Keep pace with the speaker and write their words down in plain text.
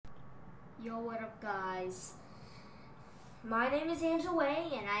Yo, what up, guys? My name is Angela Way,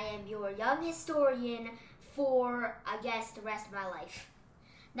 and I am your young historian for, I guess, the rest of my life.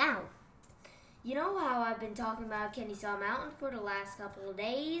 Now, you know how I've been talking about Kennesaw Mountain for the last couple of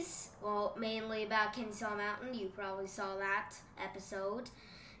days? Well, mainly about Kennesaw Mountain. You probably saw that episode.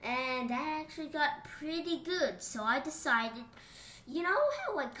 And that actually got pretty good, so I decided, you know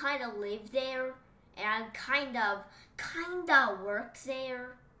how I kind of live there? And I kind of work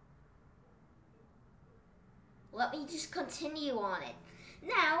there? Let me just continue on it.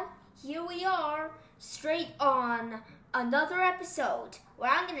 Now, here we are, straight on another episode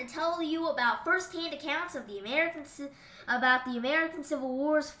where I'm going to tell you about first-hand accounts of the American Civil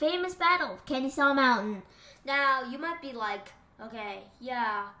War's famous battle of Kennesaw Mountain. Now, you might be like, okay,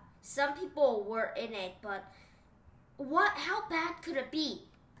 yeah, some people were in it, but how bad could it be?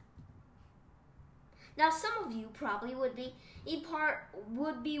 Now, some of you probably would be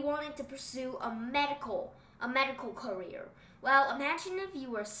wanting to pursue a medical career. Well, imagine if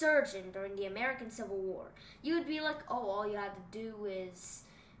you were a surgeon during the American Civil War. You would be like, oh, all you had to do is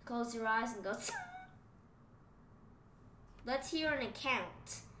close your eyes and go. Let's hear an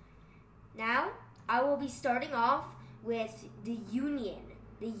account. Now, I will be starting off with the Union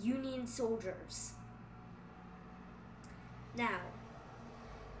soldiers. Now,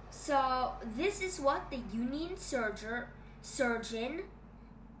 so this is what the Union surgeon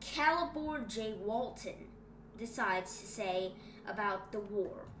Calibor J. Walton decides to say about the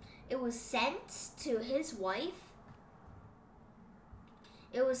war. It was sent to his wife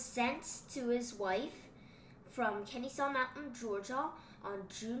from Kennesaw Mountain, Georgia on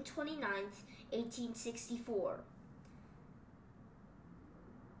June 29th, 1864.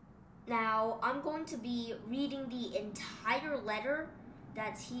 Now, I'm going to be reading the entire letter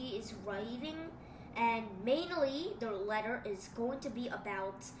that he is writing, and mainly the letter is going to be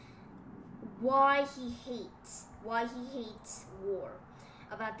about why he hates war,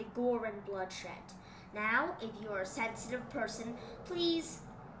 about the gore and bloodshed. Now, if you're a sensitive person, please,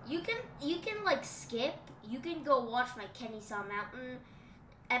 you can skip. You can go watch my Kennesaw Mountain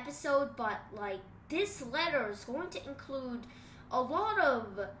episode, but this letter is going to include a lot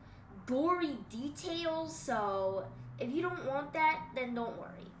of gory details, so if you don't want that, then don't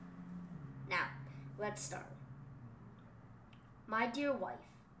worry. Now, let's start. My dear wife,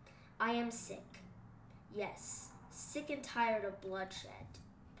 I am sick. Yes, sick and tired of bloodshed,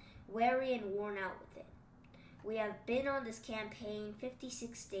 weary and worn out with it. We have been on this campaign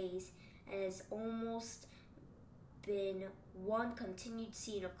 56 days, and it has almost been one continued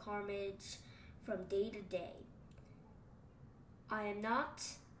scene of carnage from day to day. I am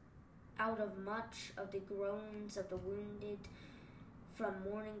not out of much of the groans of the wounded from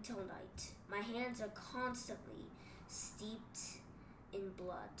morning till night. My hands are constantly steeped in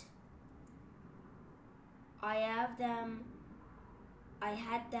blood. I had them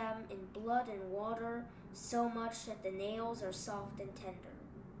in blood and water so much that the nails are soft and tender.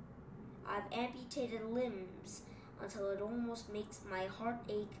 I've amputated limbs until it almost makes my heart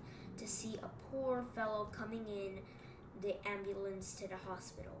ache to see a poor fellow coming in the ambulance to the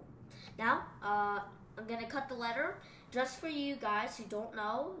hospital. Now, I'm going to cut the letter. Just for you guys who don't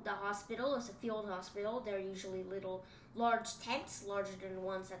know, the hospital is a field hospital. They're usually large tents, larger than the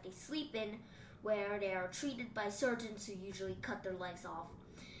ones that they sleep in, where they are treated by surgeons who usually cut their legs off.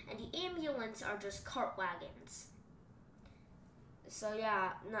 And the ambulance are just cart wagons. So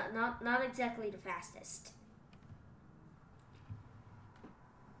yeah, not exactly the fastest.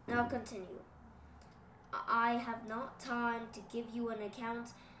 Now continue. I have not time to give you an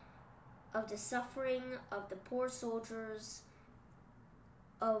account of the suffering of the poor soldiers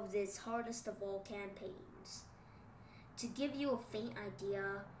of this hardest of all campaigns. To give you a faint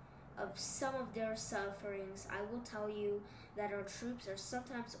idea of some of their sufferings, I will tell you that our troops are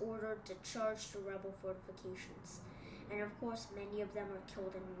sometimes ordered to charge the rebel fortifications, and of course many of them are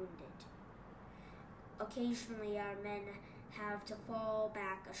killed and wounded. Occasionally our men have to fall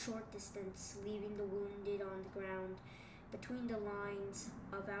back a short distance, leaving the wounded on the ground between the lines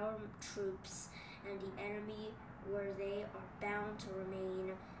of our troops and the enemy, where they are bound to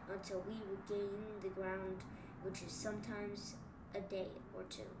remain until we regain the ground, which is sometimes a day or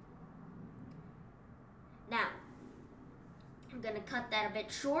two. Now, I'm going to cut that a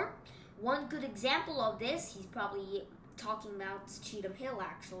bit short. One good example of this, he's probably talking about Cheatham Hill,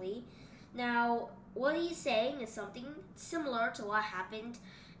 actually. Now, what he's saying is something similar to what happened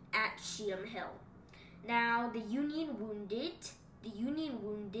at Cheatham Hill. Now, the Union wounded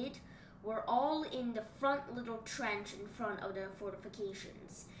were all in the front little trench in front of the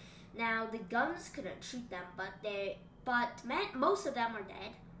fortifications. Now, the guns couldn't shoot them, but most of them are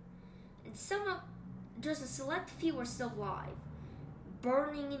dead. and just a select few are still alive,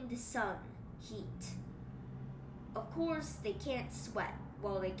 burning in the sun heat. Of course, they can't sweat.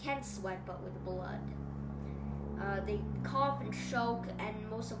 Well, they can sweat, but with blood. They cough and choke, and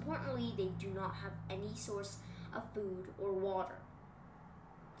most importantly, they do not have any source of food or water.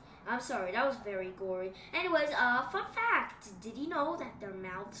 I'm sorry, that was very gory. Anyways, fun fact. Did you know that their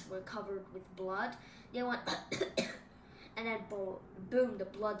mouths were covered with blood? They went and then boom, the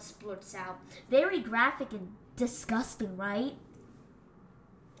blood splurts out. Very graphic and disgusting, right?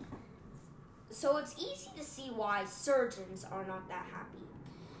 So it's easy to see why surgeons are not that happy.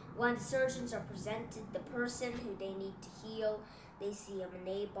 When the surgeons are presented the person who they need to heal, they see a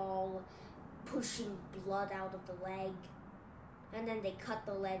Manet ball pushing blood out of the leg. And then they cut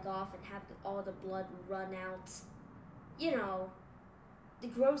the leg off and have all the blood run out. You know, the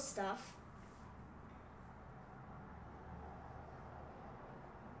gross stuff.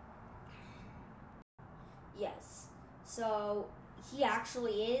 Yes. So he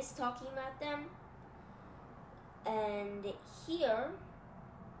actually is talking about them. And here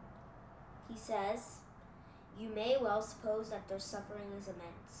he says, "You may well suppose that their suffering is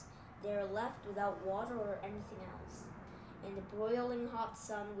immense. They are left without water or anything else. In the broiling hot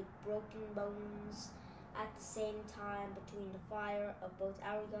sun with broken bones at the same time between the fire of both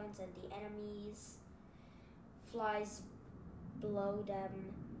our guns and the enemy's, flies blow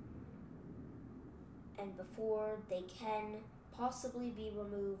them, and before they can possibly be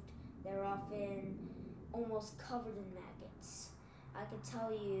removed, they're often almost covered in maggots. I can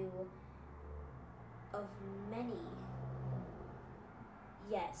tell you of many,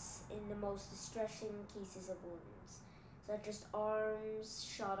 yes, in the most distressing cases of wounds, such as arms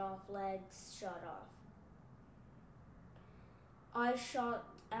shot off, legs shot off, eyes shot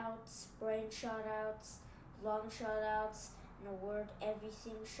out, brain shot out, lung shot out, in a word,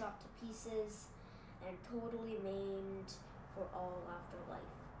 everything shot to pieces and totally maimed for all afterlife.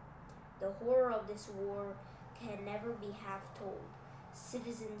 The horror of this war can never be half told.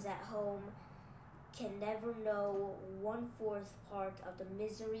 Citizens at home can never know 1/4 part of the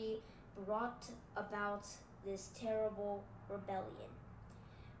misery brought about this terrible rebellion.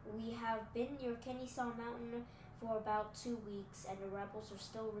 We have been near Kennesaw Mountain for about 2 weeks, and the rebels are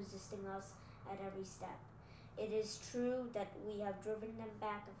still resisting us at every step. It is true that we have driven them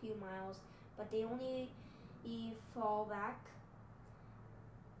back a few miles, but they only fall back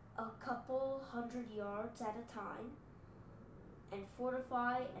a couple 100 yards at a time and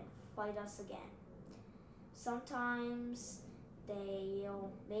fortify and fight us again. Sometimes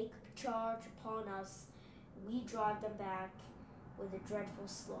they'll make a charge upon us. We drive them back with a dreadful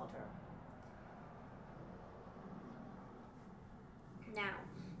slaughter." Now,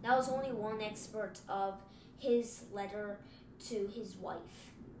 that was only one excerpt of his letter to his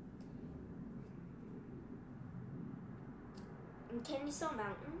wife. In Kennesaw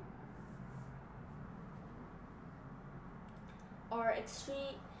Mountain,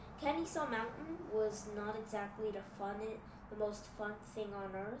 Kennesaw Mountain was not exactly the most fun thing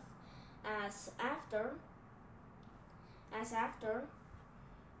on earth, as after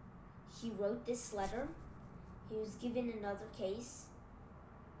he wrote this letter, he was given another case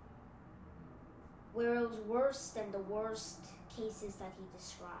where it was worse than the worst cases that he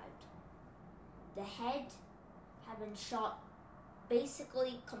described. The head had been shot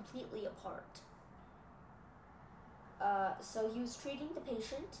basically completely apart. So he was treating the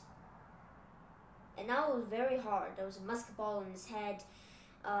patient, and now it was very hard. There was a musket ball in his head.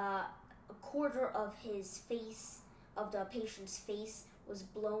 A quarter of the patient's face was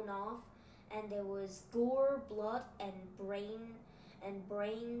blown off, and there was gore, blood, and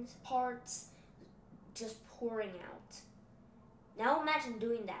brain parts just pouring out. Now imagine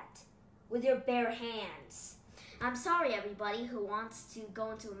doing that with your bare hands. I'm sorry, everybody who wants to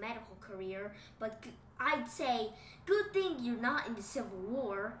go into a medical career, but I'd say, good thing you're not in the Civil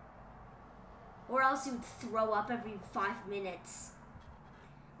War, or else you'd throw up every 5 minutes.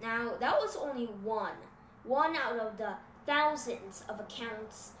 Now, that was only one out of the thousands of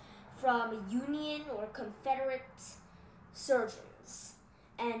accounts from Union or Confederate surgeons,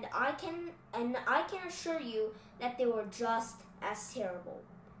 and I can assure you that they were just as terrible.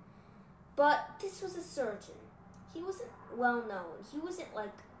 But this was a surgeon. He wasn't well known. He wasn't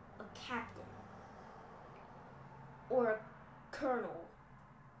like a captain or a colonel.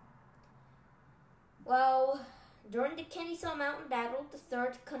 Well, during the Kennesaw Mountain Battle, the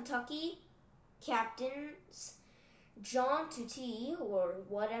 3rd Kentucky captains John Tootie, or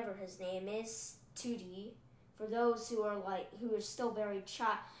whatever his name is, Tootie, for those who are still very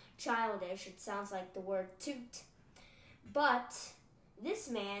childish, it sounds like the word toot. But this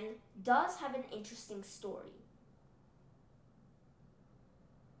man does have an interesting story.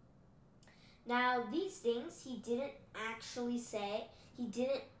 Now, these things he didn't actually say, he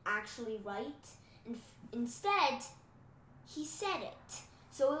didn't actually write, and instead, he said it.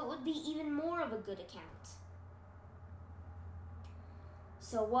 So it would be even more of a good account.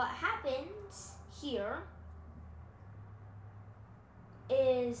 So what happens here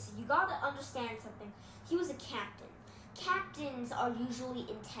is you gotta understand something. He was a captain. Captains are usually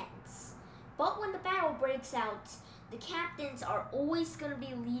intense. But when the battle breaks out, the captains are always gonna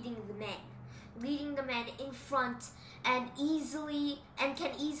be leading the men in front and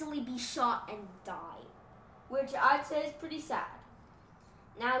can easily be shot and die, which I'd say is pretty sad.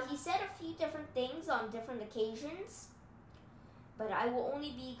 Now, he said a few different things on different occasions, but I will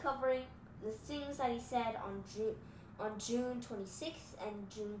only be covering the things that he said on June 26th and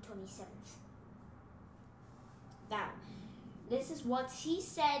June 27th. Now, this is what he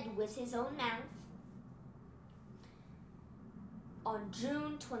said with his own mouth on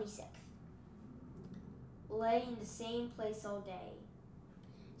June 26th. Lay in the same place all day.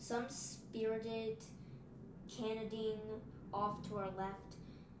 Some spirited cannonading off to our left.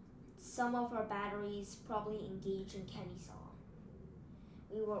 Some of our batteries probably engaged in Kennesaw.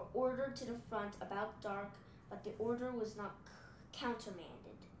 We were ordered to the front about dark, but the order was not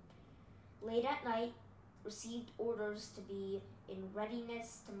countermanded. Late at night, received orders to be in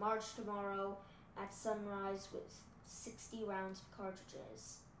readiness to march tomorrow at sunrise with 60 rounds of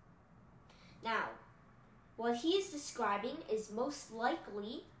cartridges. Now, what he is describing is most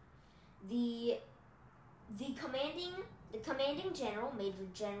likely the commanding general, Major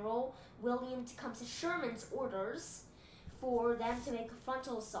General William Tecumseh Sherman's orders for them to make a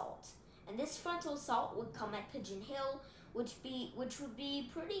frontal assault. And this frontal assault would come at Pigeon Hill, which would be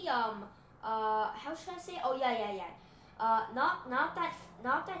pretty how should I say? Oh yeah. Not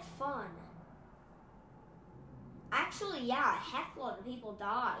that fun. Actually, yeah, a heck lot of people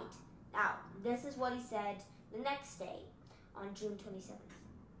died. Now, this is what he said the next day, on June 27th.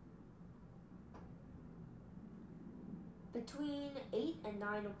 Between 8 and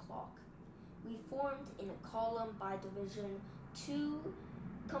 9 o'clock, we formed in a column by division 2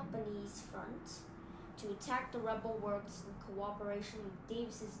 companies front to attack the rebel works in cooperation with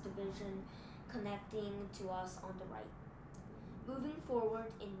Davis's division connecting to us on the right. Moving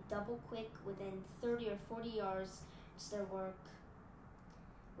forward in double quick within 30 or 40 yards to their work,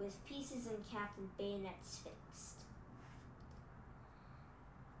 with pieces and capped and bayonets fixed.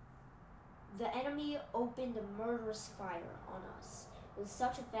 The enemy opened a murderous fire on us. With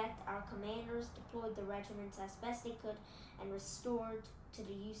such effect, our commanders deployed the regiments as best they could and restored to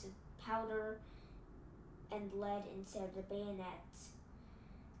the use of powder and lead instead of the bayonet,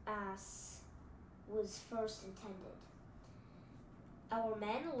 as was first intended. Our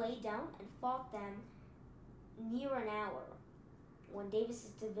men lay down and fought them near an hour, when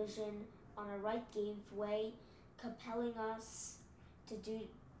Davis's division on our right gave way, compelling us to do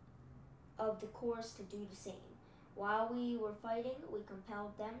the course to do the same. While we were fighting, we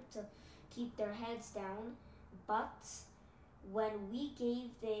compelled them to keep their heads down, but when we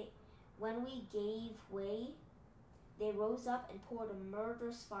gave way, they rose up and poured a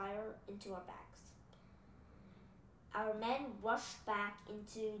murderous fire into our backs. Our men rushed back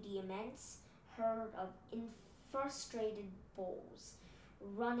into the immense herd of frustrated bulls,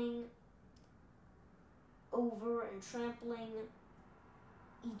 running over and trampling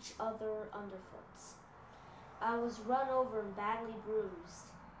each other underfoot. I was run over and badly bruised,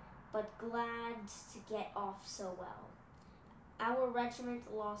 but glad to get off so well. Our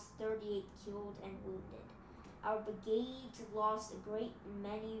regiment lost 38 killed and wounded. Our brigade lost a great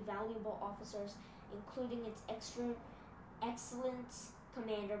many valuable officers, including its excellent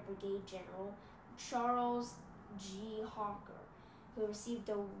commander, Brigade General Charles G. Hawker, who received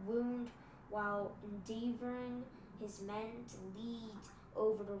a wound while endeavoring his men to lead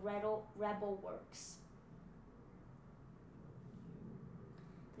over the rebel works.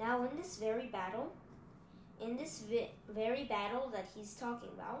 Now, in this very battle that he's talking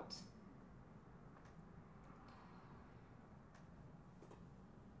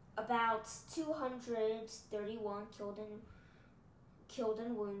about 231 killed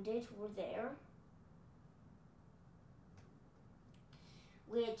and wounded were there,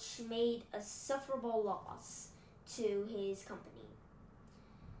 which made a sufferable loss to his company.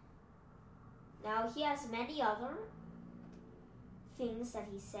 Now, he has many other things that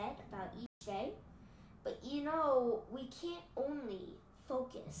he said about each day, but we can't only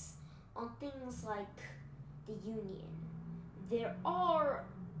focus on things like the Union. There are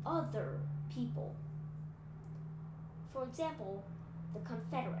other people. For example, the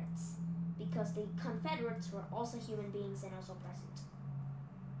Confederates, because the Confederates were also human beings and also present.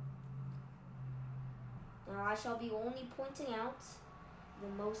 Now I shall be only pointing out the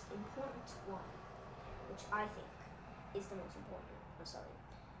most important one, which I think is the most important. I'm sorry.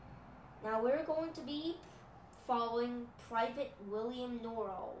 Now we're going to be following Private William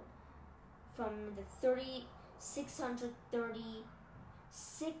Norrell from the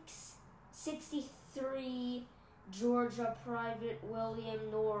 663 Georgia Private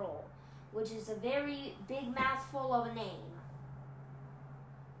William Norrell, which is a very big mouthful of a name.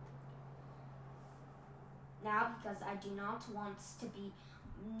 Now because I do not want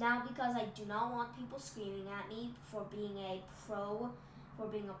people screaming at me for being a pro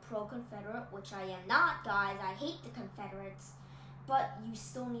Confederate, which I am not, guys. I hate the Confederates. But you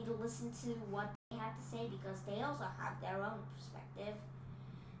still need to listen to what they have to say because they also have their own perspective.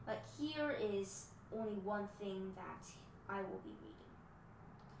 But here is only one thing that I will be reading.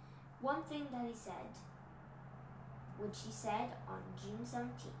 One thing that he said, which he said on June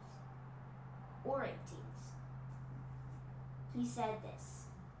 17th or 18th. He said this: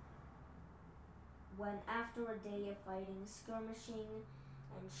 when after a day of fighting, skirmishing,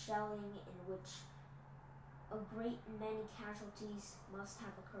 and shelling in which a great many casualties must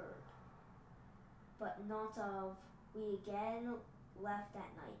have occurred, but not of, we again left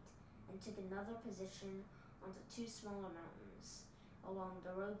that night and took another position on the two smaller mountains along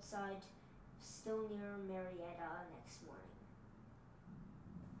the roadside, still near Marietta next morning.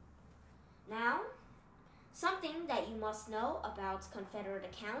 Now, something that you must know about Confederate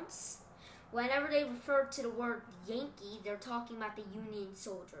accounts: whenever they refer to the word Yankee, they're talking about the Union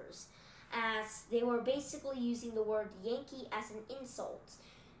soldiers, as they were basically using the word Yankee as an insult.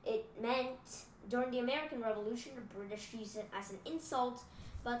 It meant during the American Revolution, the British used it as an insult,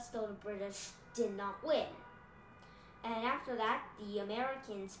 but still the British did not win. And after that, the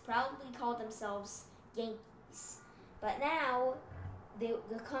Americans proudly called themselves Yankees. But now, the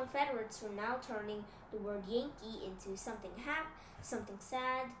Confederates were now turning the word Yankee into something something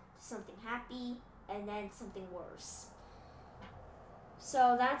sad, something happy, and then something worse.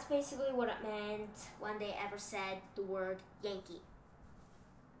 So that's basically what it meant when they ever said the word Yankee.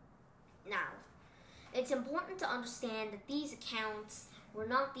 Now, it's important to understand that these accounts were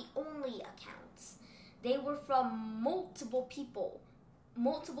not the only accounts. They were from multiple people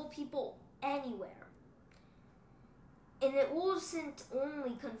anywhere. And it wasn't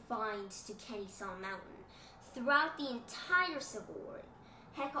only confined to Kennesaw Mountain. Throughout the entire Civil War,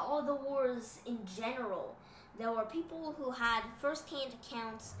 heck, all the wars in general, there were people who had first-hand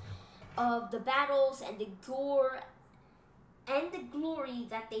accounts of the battles and the gore and the glory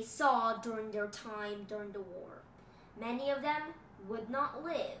that they saw during their time during the war. Many of them would not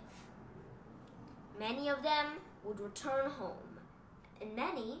live. Many of them would return home. And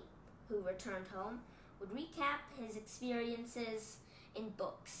many who returned home would recap his experiences in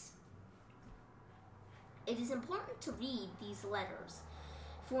books. It is important to read these letters,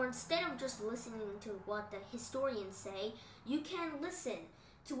 for instead of just listening to what the historians say, you can listen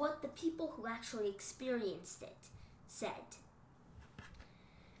to what the people who actually experienced it said.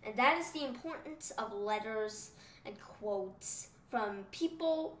 And that is the importance of letters and quotes from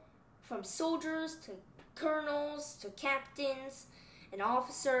people, from soldiers to colonels to captains and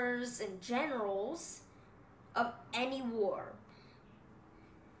officers and generals of any war.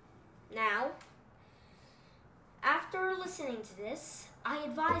 Now, after listening to this, I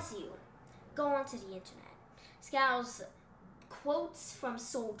advise you, go onto the internet, scout quotes from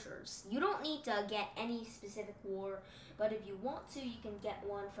soldiers. You don't need to get any specific war, but if you want to, you can get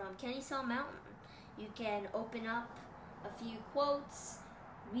one from Kennesaw Mountain. You can open up a few quotes,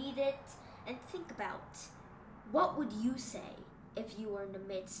 read it, and think about, what would you say if you were in the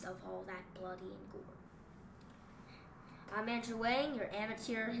midst of all that bloody and gore? I'm Andrew Wang, your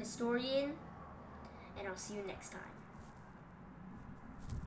amateur historian, and I'll see you next time.